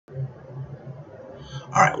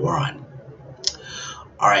Alright, we're on.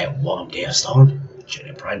 Alright, welcome to Stone.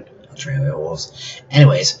 Jenny Pride.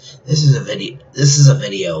 Anyways, this is a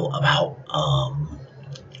video about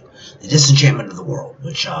the disenchantment of the world,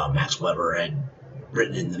 which Max Weber had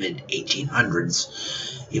written in the mid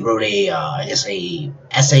 1800s. He wrote a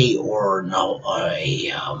essay or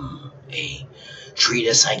a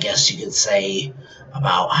treatise, I guess you could say,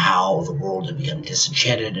 about how the world had become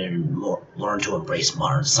disenchanted and learned to embrace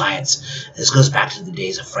modern science. This goes back to the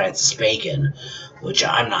days of Francis Bacon, which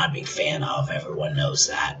I'm not a big fan of. Everyone knows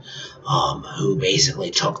that. Who basically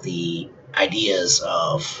took the ideas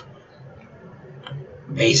of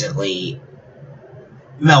basically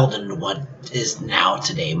melded into what is now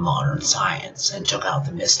today modern science and took out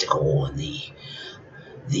the mystical and the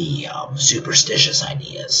superstitious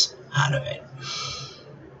ideas out of it.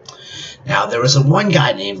 Now, there was one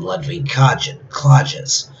guy named Ludwig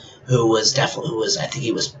Klages, I think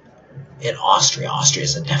he was in Austria. Austria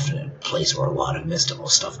is a definite place where a lot of mystical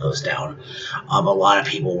stuff goes down. A lot of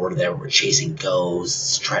people were chasing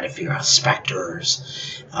ghosts, trying to figure out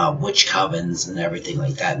specters, witch covens, and everything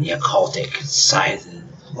like that. And the occultic side,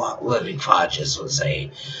 Ludwig Klages was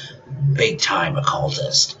a big-time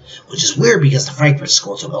occultist, which is weird because the Frankfurt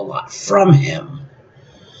School took a lot from him,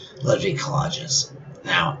 Ludwig Klages.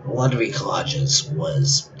 Now, Ludwig Klages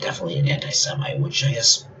was definitely an anti-Semite, which I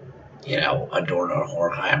guess, Adorno,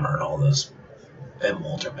 Horkheimer, and all those, and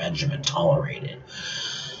Walter Benjamin tolerated.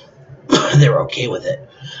 They were okay with it.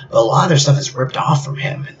 But a lot of their stuff is ripped off from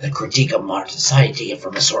him. The critique of modern society taken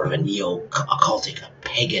from a sort of a neo-occultic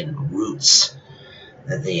pagan roots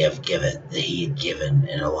that he had given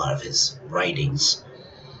in a lot of his writings.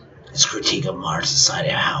 His critique of modern society,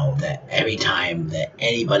 how that every time that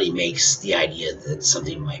anybody makes the idea that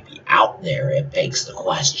something might be out there, it begs the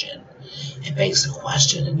question. It begs the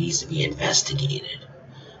question and needs to be investigated.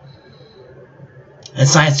 And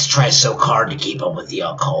science tries so hard to keep up with the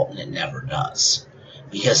occult, and it never does.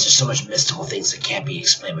 Because there's so much mystical things that can't be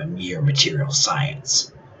explained by mere material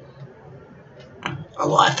science. A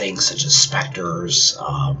lot of things such as specters,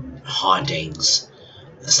 hauntings,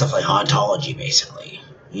 stuff like hauntology, basically.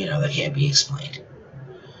 That can't be explained.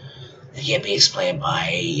 They can't be explained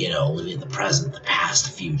by, living in the present, the past,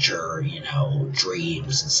 the future,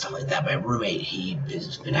 dreams and stuff like that. My roommate,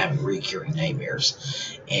 he's been having recurring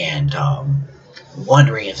nightmares and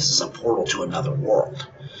wondering if this is a portal to another world.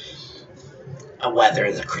 And whether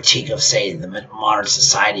the critique of, say, the modern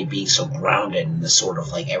society being so grounded in the sort of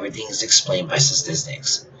like everything is explained by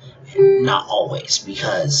statistics. And not always,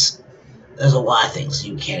 because there's a lot of things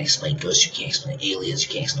you can't explain. Ghosts, you can't explain. Aliens, you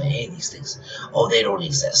can't explain any of these things. Oh, they don't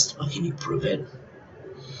exist. Well, can you prove it?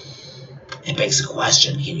 It begs the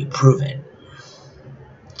question, can you prove it?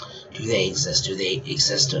 Do they exist? Do they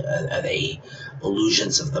exist? Are they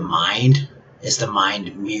illusions of the mind? Is the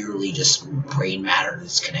mind merely just brain matter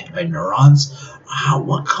that's connected by neurons?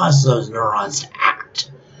 What causes those neurons to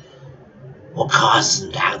act? What causes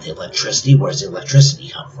them to act? The electricity? Where does the electricity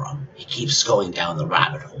come from? It keeps going down the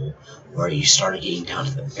rabbit hole, where you started getting down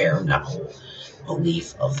to the bare knuckle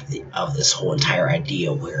belief of this whole entire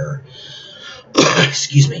idea where,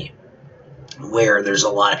 excuse me, where there's a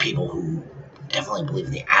lot of people who definitely believe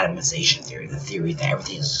in the atomization theory, the theory that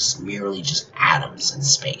everything is just merely just atoms in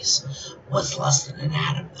space. What's less than an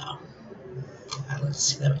atom, though? Let's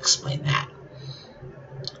see them explain that.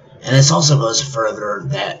 And this also goes further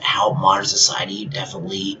that how modern society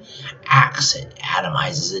definitely acts. It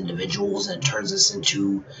atomizes individuals and turns us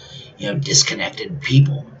into, disconnected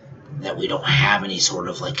people. That we don't have any sort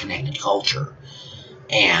of like connected culture.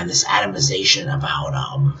 And this atomization about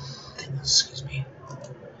excuse me,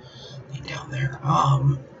 down there.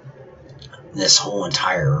 This whole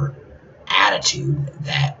entire attitude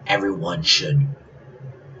that everyone should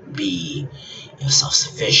be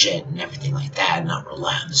self-sufficient and everything like that, and not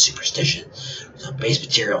rely on the superstition, so base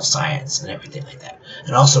material science and everything like that,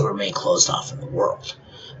 and also remain closed off in the world,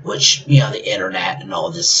 which the internet and all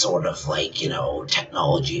this sort of like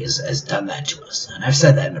technology has done that to us, and I've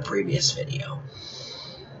said that in a previous video.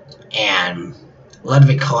 And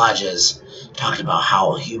Ludwig Klages talked about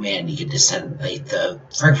how humanity could descend, like the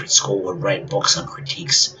Frankfurt School would write books on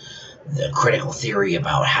critiques, the critical theory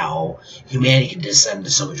about how humanity can descend into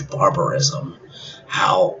so much barbarism,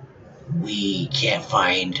 how we can't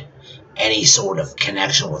find any sort of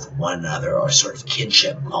connection with one another or sort of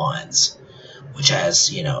kinship bonds, which has,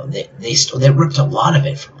 they ripped a lot of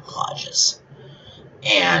it from Klages.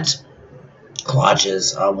 And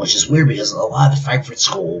Klages, which is weird because a lot of the Frankfurt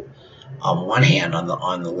School, on one hand, on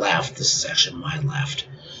the left, this is actually my left,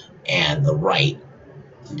 and the right,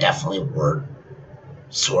 definitely were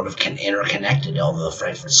sort of interconnected, although the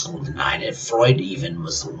Frankfurt School denied it. Freud even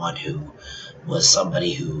was the one who was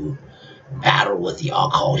somebody who battled with the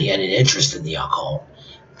occult. He had an interest in the occult,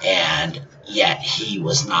 and yet he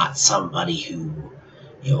was not somebody who,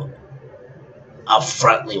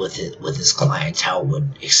 upfrontly with his clientele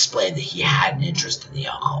would explain that he had an interest in the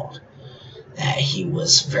occult. That he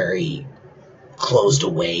was very closed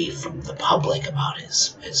away from the public about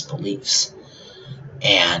his beliefs.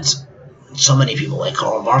 And so many people, like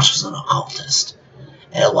Karl Marx, was an occultist.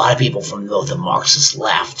 And a lot of people from both the Marxist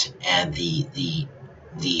left and the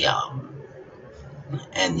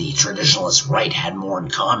traditionalist right had more in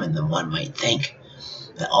common than one might think.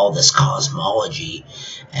 That all this cosmology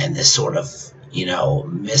and this sort of,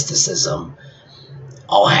 mysticism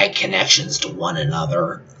all had connections to one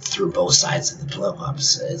another through both sides of the political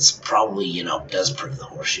opposite. It's probably, does prove the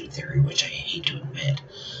horseshoe theory, which I hate to admit.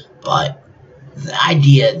 But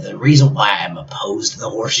the reason why I'm opposed to the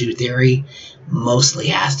horseshoe theory mostly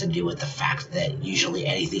has to do with the fact that usually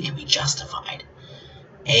anything can be justified.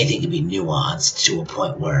 Anything can be nuanced to a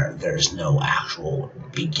point where there's no actual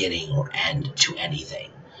beginning or end to anything,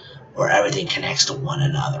 where everything connects to one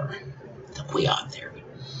another. The Quion theory.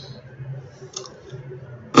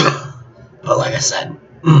 But like I said,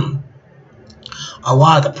 a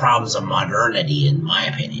lot of the problems of modernity, in my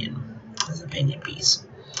opinion, as an opinion piece,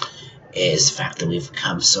 is the fact that we've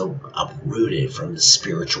become so uprooted from the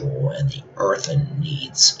spiritual and the earthen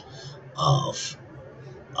needs of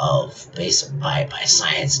based by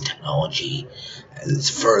science and technology and its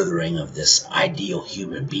furthering of this ideal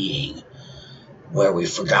human being, where we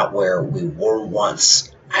forgot where we were once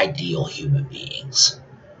ideal human beings.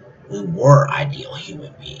 We were ideal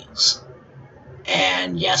human beings.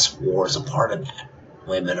 And yes, war is a part of that.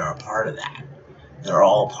 Women are a part of that. They're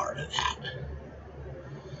all part of that.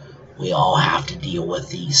 We all have to deal with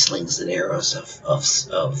the slings and arrows of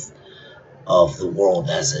the world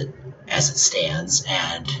as it stands,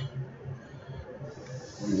 and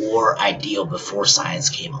war ideal before science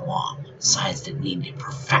came along. Science didn't need to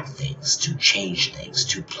perfect things, to change things,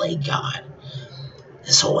 to play God.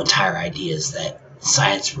 This whole entire idea is that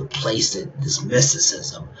science replaced this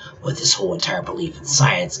mysticism with this whole entire belief in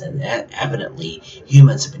science, and evidently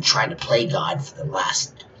humans have been trying to play God for the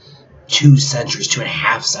last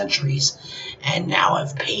 2.5 centuries, and now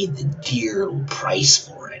have paid the dear price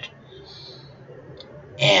for it.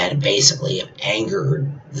 And basically have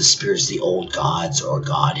angered the spirits, the old gods, or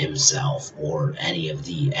God himself, or any of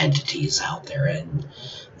the entities out there, and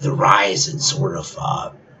the rise in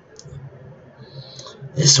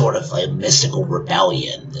this sort of like mystical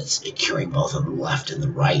rebellion that's occurring both on the left and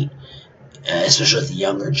the right, especially with the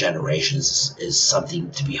younger generations, is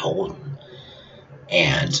something to behold.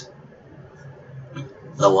 And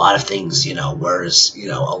a lot of things, whereas,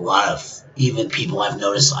 a lot of even people I've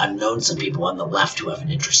known some people on the left who have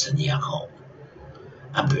an interest in the occult.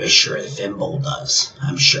 I'm pretty sure that Fimble does.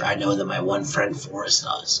 I know that my one friend Forrest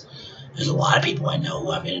does. There's a lot of people I know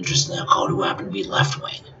who have an interest in the occult who happen to be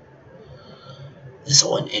left-wing. This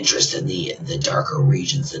whole interest in the darker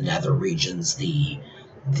regions, the nether regions, the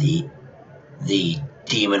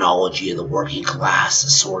demonology of the working class,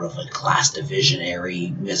 is sort of a class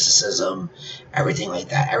divisionary mysticism, everything like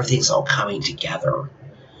that. Everything's all coming together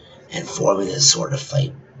and forming this sort of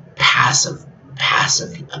like passive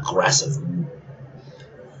aggressive,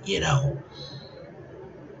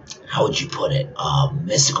 how would you put it,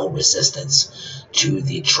 mystical resistance to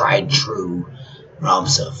the tried and true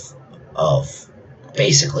realms of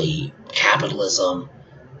basically capitalism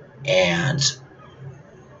and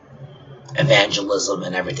evangelism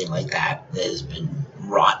and everything like that has been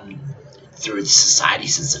rotten through society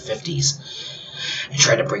since the 50s, and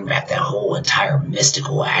try to bring back that whole entire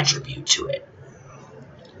mystical attribute to it.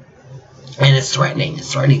 And it's threatening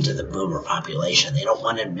to the boomer population. They don't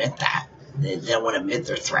want to admit that. They don't want to admit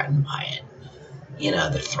they're threatened by it.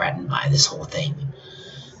 They're threatened by this whole thing.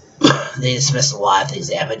 They dismiss a lot of things.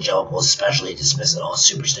 The evangelicals especially dismiss it all as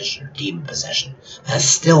superstition or demon possession. That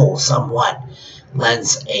still somewhat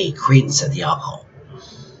lends a credence to the occult.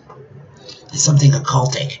 Something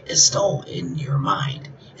occultic is still in your mind.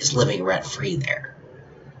 Is living rent-free there.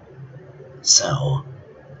 So,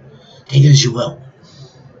 take it as you will.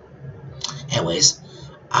 Anyways,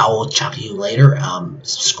 I will talk to you later.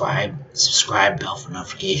 Subscribe, bell for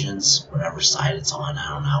notifications, whatever side it's on, I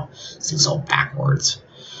don't know. This thing's all backwards.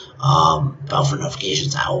 Bell for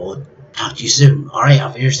notifications. I will talk to you soon. Alright,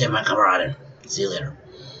 auf Wiedersehen, my camaraden. See you later.